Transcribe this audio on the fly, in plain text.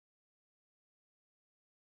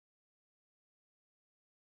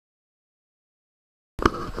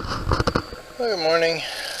Good morning.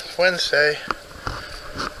 It's Wednesday,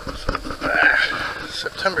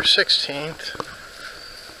 September 16th,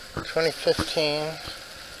 2015.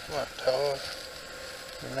 Come on, dog.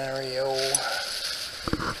 Mario.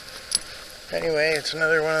 Anyway, it's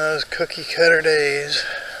another one of those cookie cutter days.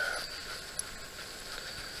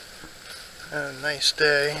 A nice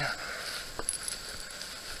day.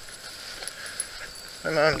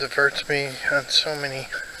 My mom diverts me on so many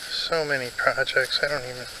projects.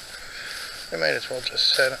 I might as well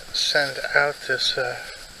just send out this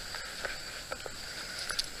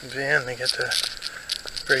van to get the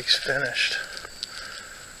brakes finished,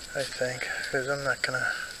 I think, because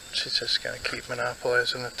she's just gonna keep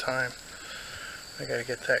monopolizing the time. I gotta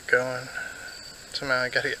get that going. Somehow I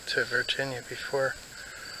gotta get to Virginia before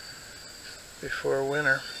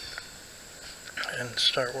winter and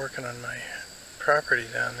start working on my property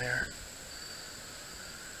down there.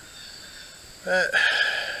 But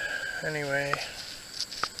anyway,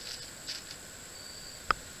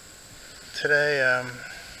 today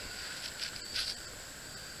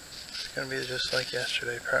it's gonna be just like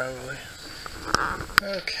yesterday probably.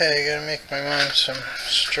 Okay, gonna make my mom some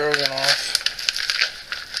stroganoff.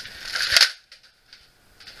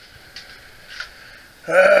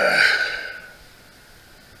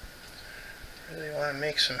 Really want to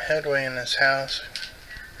make some headway in this house.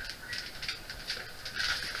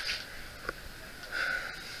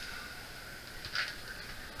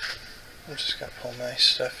 I'm just going to pull my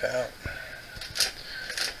stuff out.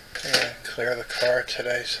 I'm going to clear the car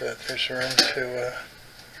today so that there's room to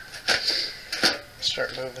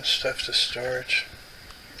start moving stuff to storage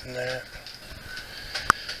and that.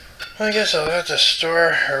 Well, I guess I'll have to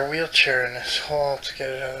store her wheelchair in this hall to get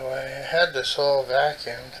it out of the way. I had this all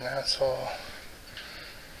vacuumed, now it's all...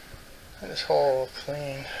 this hall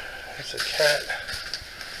clean. There's a cat.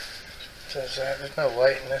 Does that. There's no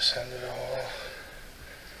light in this end at all.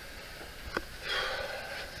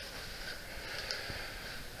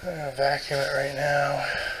 I'm gonna vacuum it right now.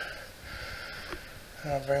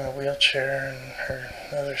 And I'll bring the wheelchair and her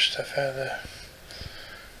other stuff out of the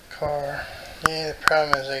car. Yeah, the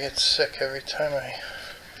problem is I get sick every time I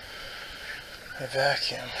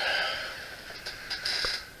vacuum.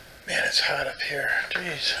 Man, it's hot up here.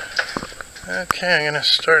 Jeez. Okay, I'm gonna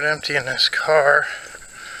start emptying this car.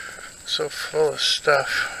 It's so full of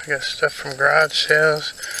stuff. I got stuff from garage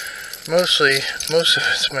sales. Most of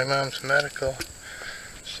it's my mom's medical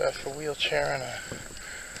stuff, a wheelchair and a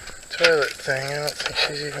toilet thing. I don't think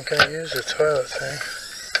she's even gonna use the toilet thing.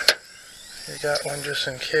 You got one just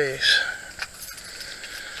in case.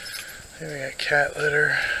 Here we got cat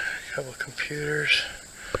litter, a couple computers.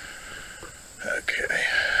 Okay,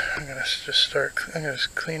 I'm gonna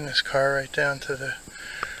clean this car right down to the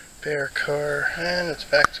bare car, and it's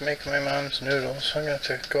back to making my mom's noodles. So I'm gonna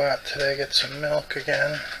have to go out today, get some milk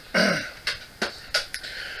again,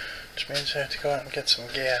 which means I have to go out and get some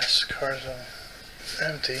gas. The car's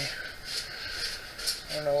empty.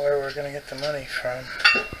 I don't know where we're gonna get the money from.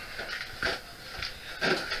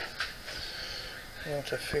 I have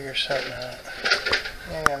to figure something out.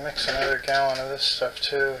 I'm gonna mix another gallon of this stuff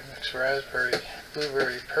too. Mix raspberry,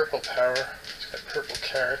 blueberry, purple power. It's got purple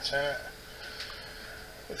carrots in it.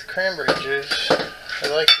 With cranberry juice. I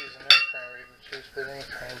like using no cranberry juice, but any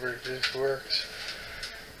cranberry juice works.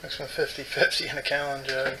 Mix them 50-50 in a gallon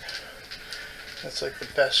jug. That's like the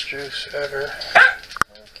best juice ever.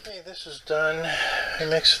 Okay, this is done. I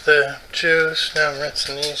mixed the juice. Now I'm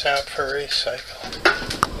rinsing these out for recycle.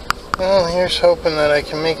 Well, here's hoping that I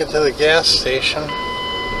can make it to the gas station.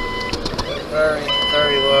 Very,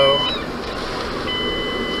 very low.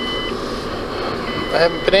 I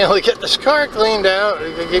haven't been able to get this car cleaned out.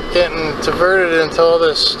 I keep getting diverted into all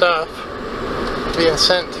this stuff. Being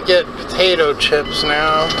sent to get potato chips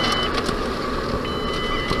now.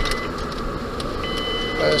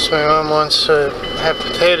 I guess my mom wants to have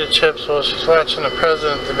potato chips while she's watching the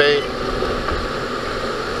president debate.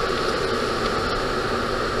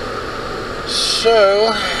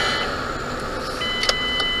 So,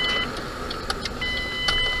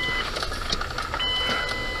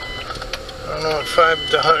 I don't know what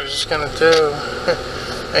 $5 is going to do.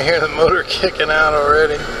 I hear the motor kicking out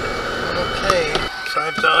already. Okay,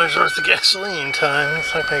 $5 worth of gasoline time.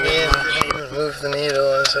 Looks like I didn't even move the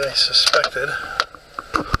needle as I suspected.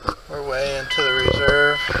 We're way into the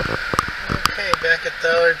reserve. Okay, back at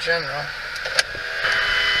Dollar General.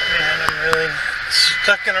 Man, I'm really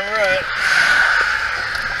stuck in a rut.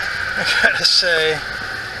 I gotta say,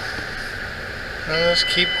 I'll just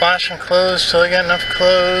keep washing clothes till I got enough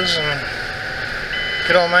clothes and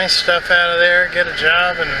get all my stuff out of there, get a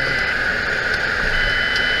job, and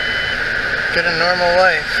get a normal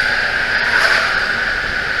life.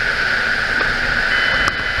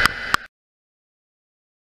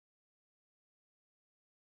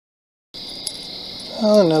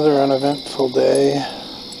 Well, another uneventful day.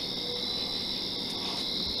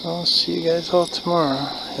 I'll see you guys all tomorrow.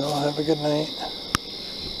 Y'all have a good night.